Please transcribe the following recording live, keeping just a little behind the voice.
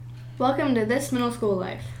Welcome to This Middle School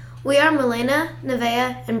Life. We are Milena,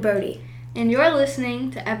 Nevaeh, and Brody. And you're listening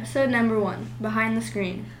to episode number 1, Behind the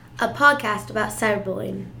Screen. A podcast about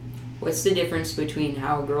cyberbullying. What's the difference between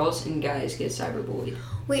how girls and guys get cyberbullied?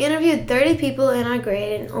 We interviewed 30 people in our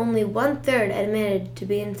grade and only 1/3 admitted to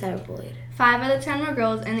being cyberbullied. 5 out of 10 were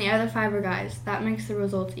girls and the other 5 were guys. That makes the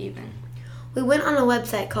results even. We went on a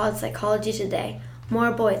website called Psychology Today. More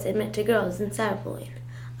boys admit to girls than cyberbullying.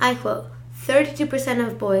 I quote, 32%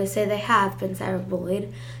 of boys say they have been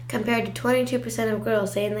cyberbullied, compared to 22% of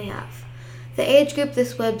girls saying they have. The age group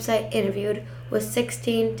this website interviewed was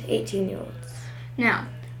 16 to 18-year-olds. Now,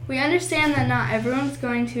 we understand that not everyone's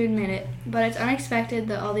going to admit it, but it's unexpected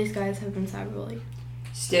that all these guys have been cyberbullied.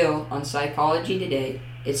 Still, on Psychology Today,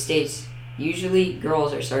 it states usually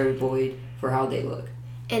girls are cyberbullied for how they look.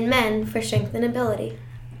 And men for strength and ability.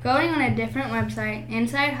 Going on a different website,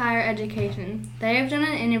 Inside Higher Education, they have done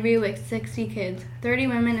an interview with 60 kids, 30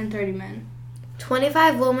 women and 30 men.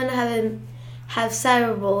 25 women have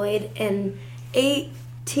cyberbullied and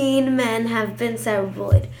 18 men have been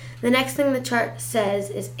cyberbullied. The next thing the chart says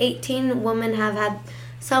is 18 women have had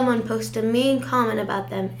someone post a mean comment about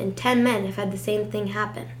them and 10 men have had the same thing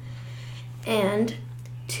happen. And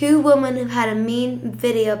 2 women have had a mean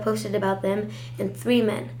video posted about them and 3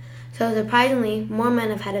 men. So surprisingly, more men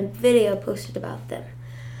have had a video posted about them.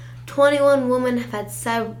 21 women have had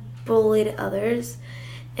cyberbullied others,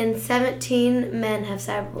 and 17 men have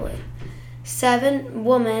cyberbullied. 7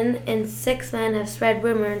 women and 6 men have spread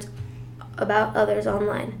rumors about others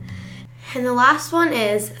online. And the last one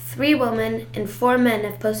is 3 women and 4 men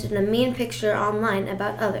have posted a mean picture online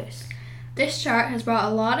about others. This chart has brought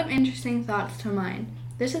a lot of interesting thoughts to mind.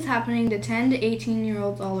 This is happening to 10 to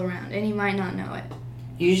 18-year-olds all around, and you might not know it.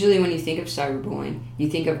 Usually when you think of cyberbullying, you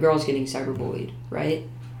think of girls getting cyberbullied, right?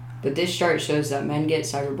 But this chart shows that men get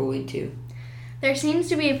cyberbullied too. There seems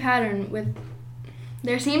to be a pattern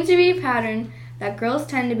that girls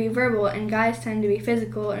tend to be verbal and guys tend to be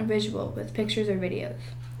physical and visual with pictures or videos.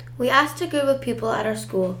 We asked a group of people at our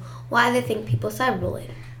school why they think people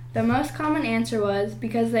cyberbullied. The most common answer was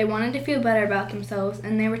because they wanted to feel better about themselves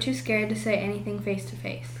and they were too scared to say anything face to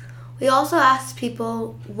face. We also asked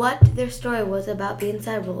people what their story was about being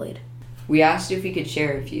cyberbullied. We asked if we could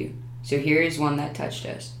share a few, so here is one that touched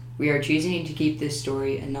us. We are choosing to keep this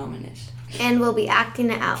story anonymous. And we'll be acting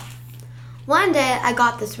it out. One day, I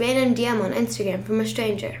got this random DM on Instagram from a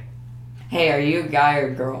stranger. Hey, are you a guy or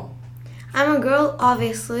a girl? I'm a girl,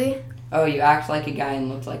 obviously. Oh, you act like a guy and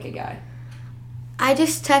look like a guy. I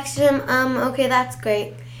just texted him, okay, that's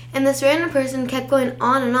great. And this random person kept going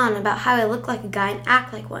on and on about how I look like a guy and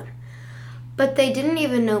act like one. But they didn't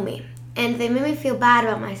even know me, and they made me feel bad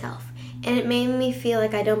about myself, and it made me feel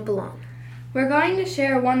like I don't belong. We're going to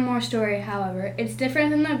share one more story, however. It's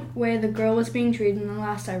different than the way the girl was being treated in the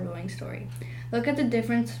last cyberbullying story. Look at the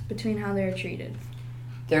difference between how they were treated.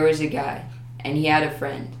 There was a guy, and he had a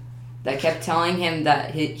friend that kept telling him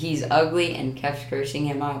that he's ugly and kept cursing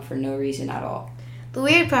him out for no reason at all. The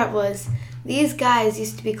weird part was, these guys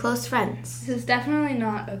used to be close friends. This is definitely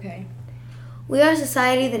not okay. We are a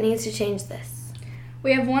society that needs to change this.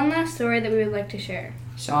 We have one last story that we would like to share.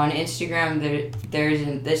 So on Instagram,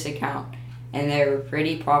 there's this account, and they were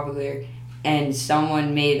pretty popular, and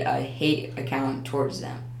someone made a hate account towards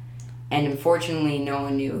them. And unfortunately, no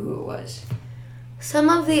one knew who it was. Some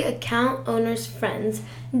of the account owner's friends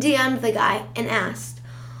DM'd the guy and asked,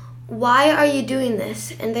 "Why are you doing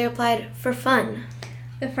this?" And they replied, "For fun."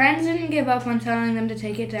 The friends didn't give up on telling them to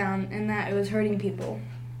take it down and that it was hurting people.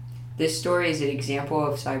 This story is an example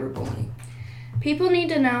of cyberbullying. People need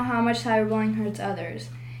to know how much cyberbullying hurts others,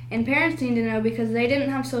 and parents need to know because they didn't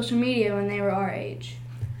have social media when they were our age.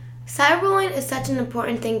 Cyberbullying is such an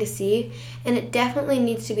important thing to see, and it definitely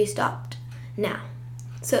needs to be stopped now.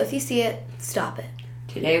 So if you see it, stop it.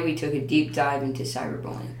 Today we took a deep dive into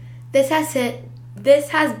cyberbullying. This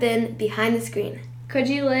has been Behind the Screen. Could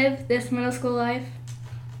you live this middle school life?